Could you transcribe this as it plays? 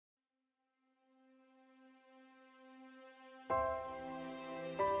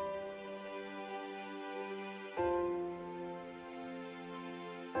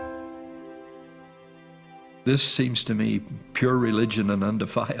This seems to me pure religion and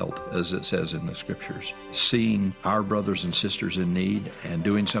undefiled, as it says in the scriptures. Seeing our brothers and sisters in need and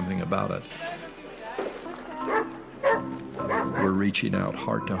doing something about it. We're reaching out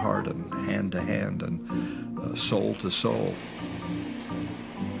heart to heart and hand to hand and soul to soul.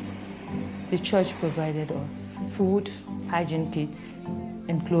 The church provided us food, hygiene kits,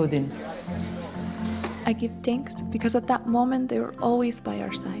 and clothing. I give thanks because at that moment they were always by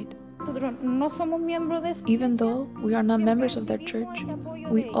our side. Even though we are not members of their church,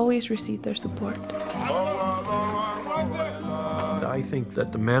 we always receive their support. I think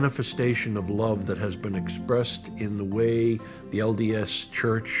that the manifestation of love that has been expressed in the way the LDS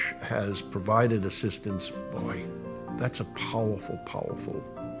Church has provided assistance, boy, that's a powerful, powerful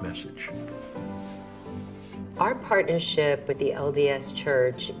message. Our partnership with the LDS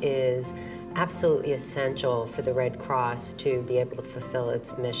Church is absolutely essential for the Red Cross to be able to fulfill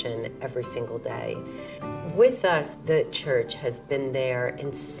its mission every single day. With us, the church has been there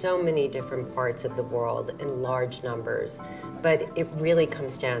in so many different parts of the world in large numbers, but it really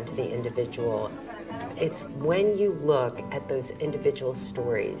comes down to the individual. It's when you look at those individual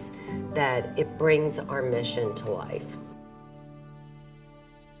stories that it brings our mission to life.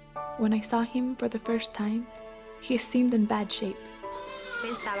 When I saw him for the first time, he seemed in bad shape.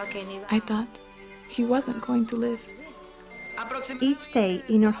 I thought he wasn't going to live. Each day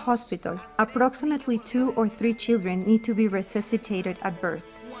in our hospital, approximately 2 or 3 children need to be resuscitated at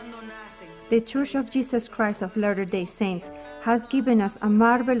birth. The Church of Jesus Christ of Latter-day Saints has given us a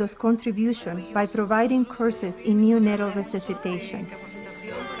marvelous contribution by providing courses in neonatal resuscitation.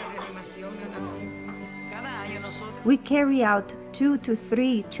 We carry out 2 to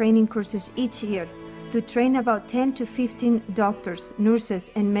 3 training courses each year to train about 10 to 15 doctors, nurses,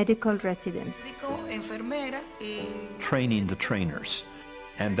 and medical residents. Training the trainers.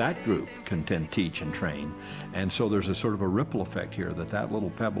 And that group can then teach and train. And so there's a sort of a ripple effect here that little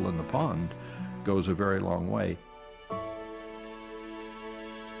pebble in the pond goes a very long way.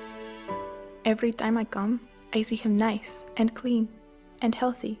 Every time I come, I see him nice and clean and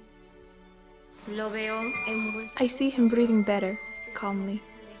healthy. I see him breathing better, calmly.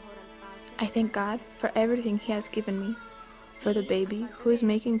 I thank God for everything He has given me. For the baby who is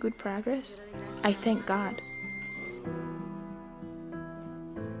making good progress, I thank God.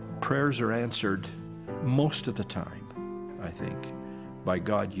 Prayers are answered most of the time, I think, by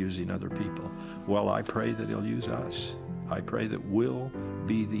God using other people. Well, I pray that He'll use us. I pray that we'll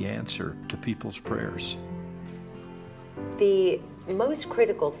be the answer to people's prayers. The most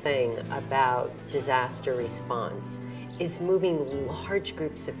critical thing about disaster response is moving large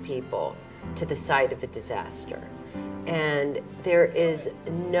groups of people to the site of a disaster. And there is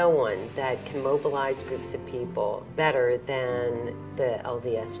no one that can mobilize groups of people better than the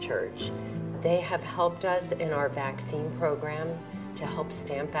LDS Church. They have helped us in our vaccine program to help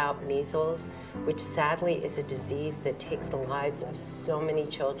stamp out measles, which sadly is a disease that takes the lives of so many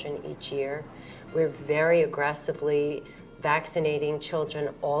children each year. We're very aggressively vaccinating children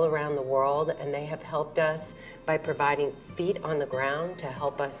all around the world, and they have helped us by providing feet on the ground to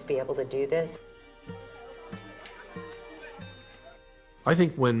help us be able to do this. I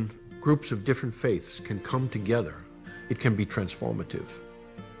think when groups of different faiths can come together, it can be transformative.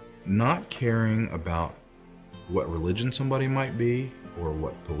 Not caring about what religion somebody might be, or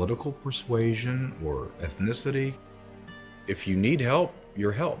what political persuasion or ethnicity. If you need help,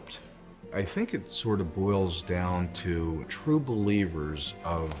 you're helped. I think it sort of boils down to true believers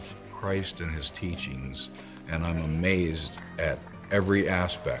of Christ and His teachings, and I'm amazed at every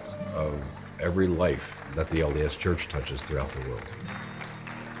aspect of every life that the LDS Church touches throughout the world.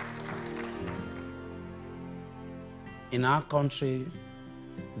 In our country,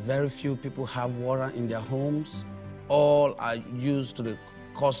 very few people have water in their homes. All are used to the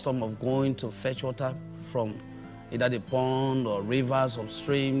custom of going to fetch water from either the pond or rivers or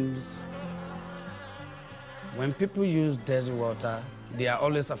streams. When people use dirty water, they are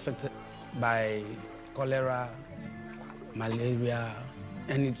always affected by cholera, malaria,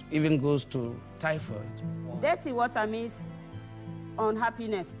 and it even goes to typhoid. Dirty water means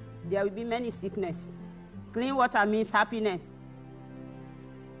unhappiness. There will be many sickness. Clean water means happiness.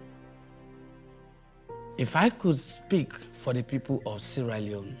 If I could speak for the people of Sierra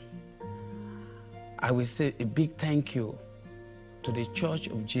Leone, I will say a big thank you to the Church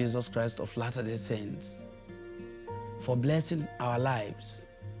of Jesus Christ of Latter-day Saints for blessing our lives,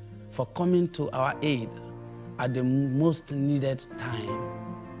 for coming to our aid at the most needed time,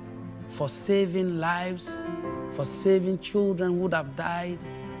 for saving lives, for saving children who would have died.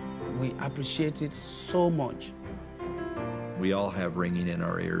 We appreciate it so much. We all have ringing in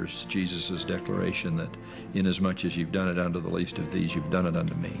our ears Jesus' declaration that inasmuch as you've done it unto the least of these, you've done it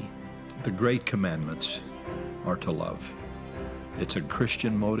unto me. The great commandments are to love. It's a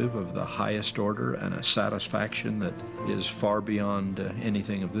Christian motive of the highest order and a satisfaction that is far beyond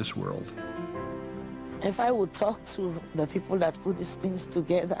anything of this world. If I would talk to the people that put these things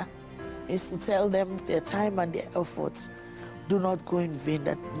together, is to tell them their time and their efforts do not go in vain,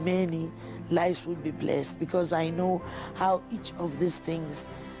 that many lives will be blessed, because I know how each of these things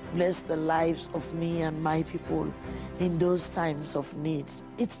bless the lives of me and my people in those times of needs.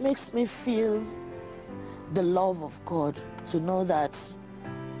 It makes me feel the love of God to know that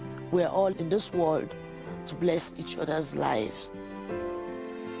we're all in this world to bless each other's lives.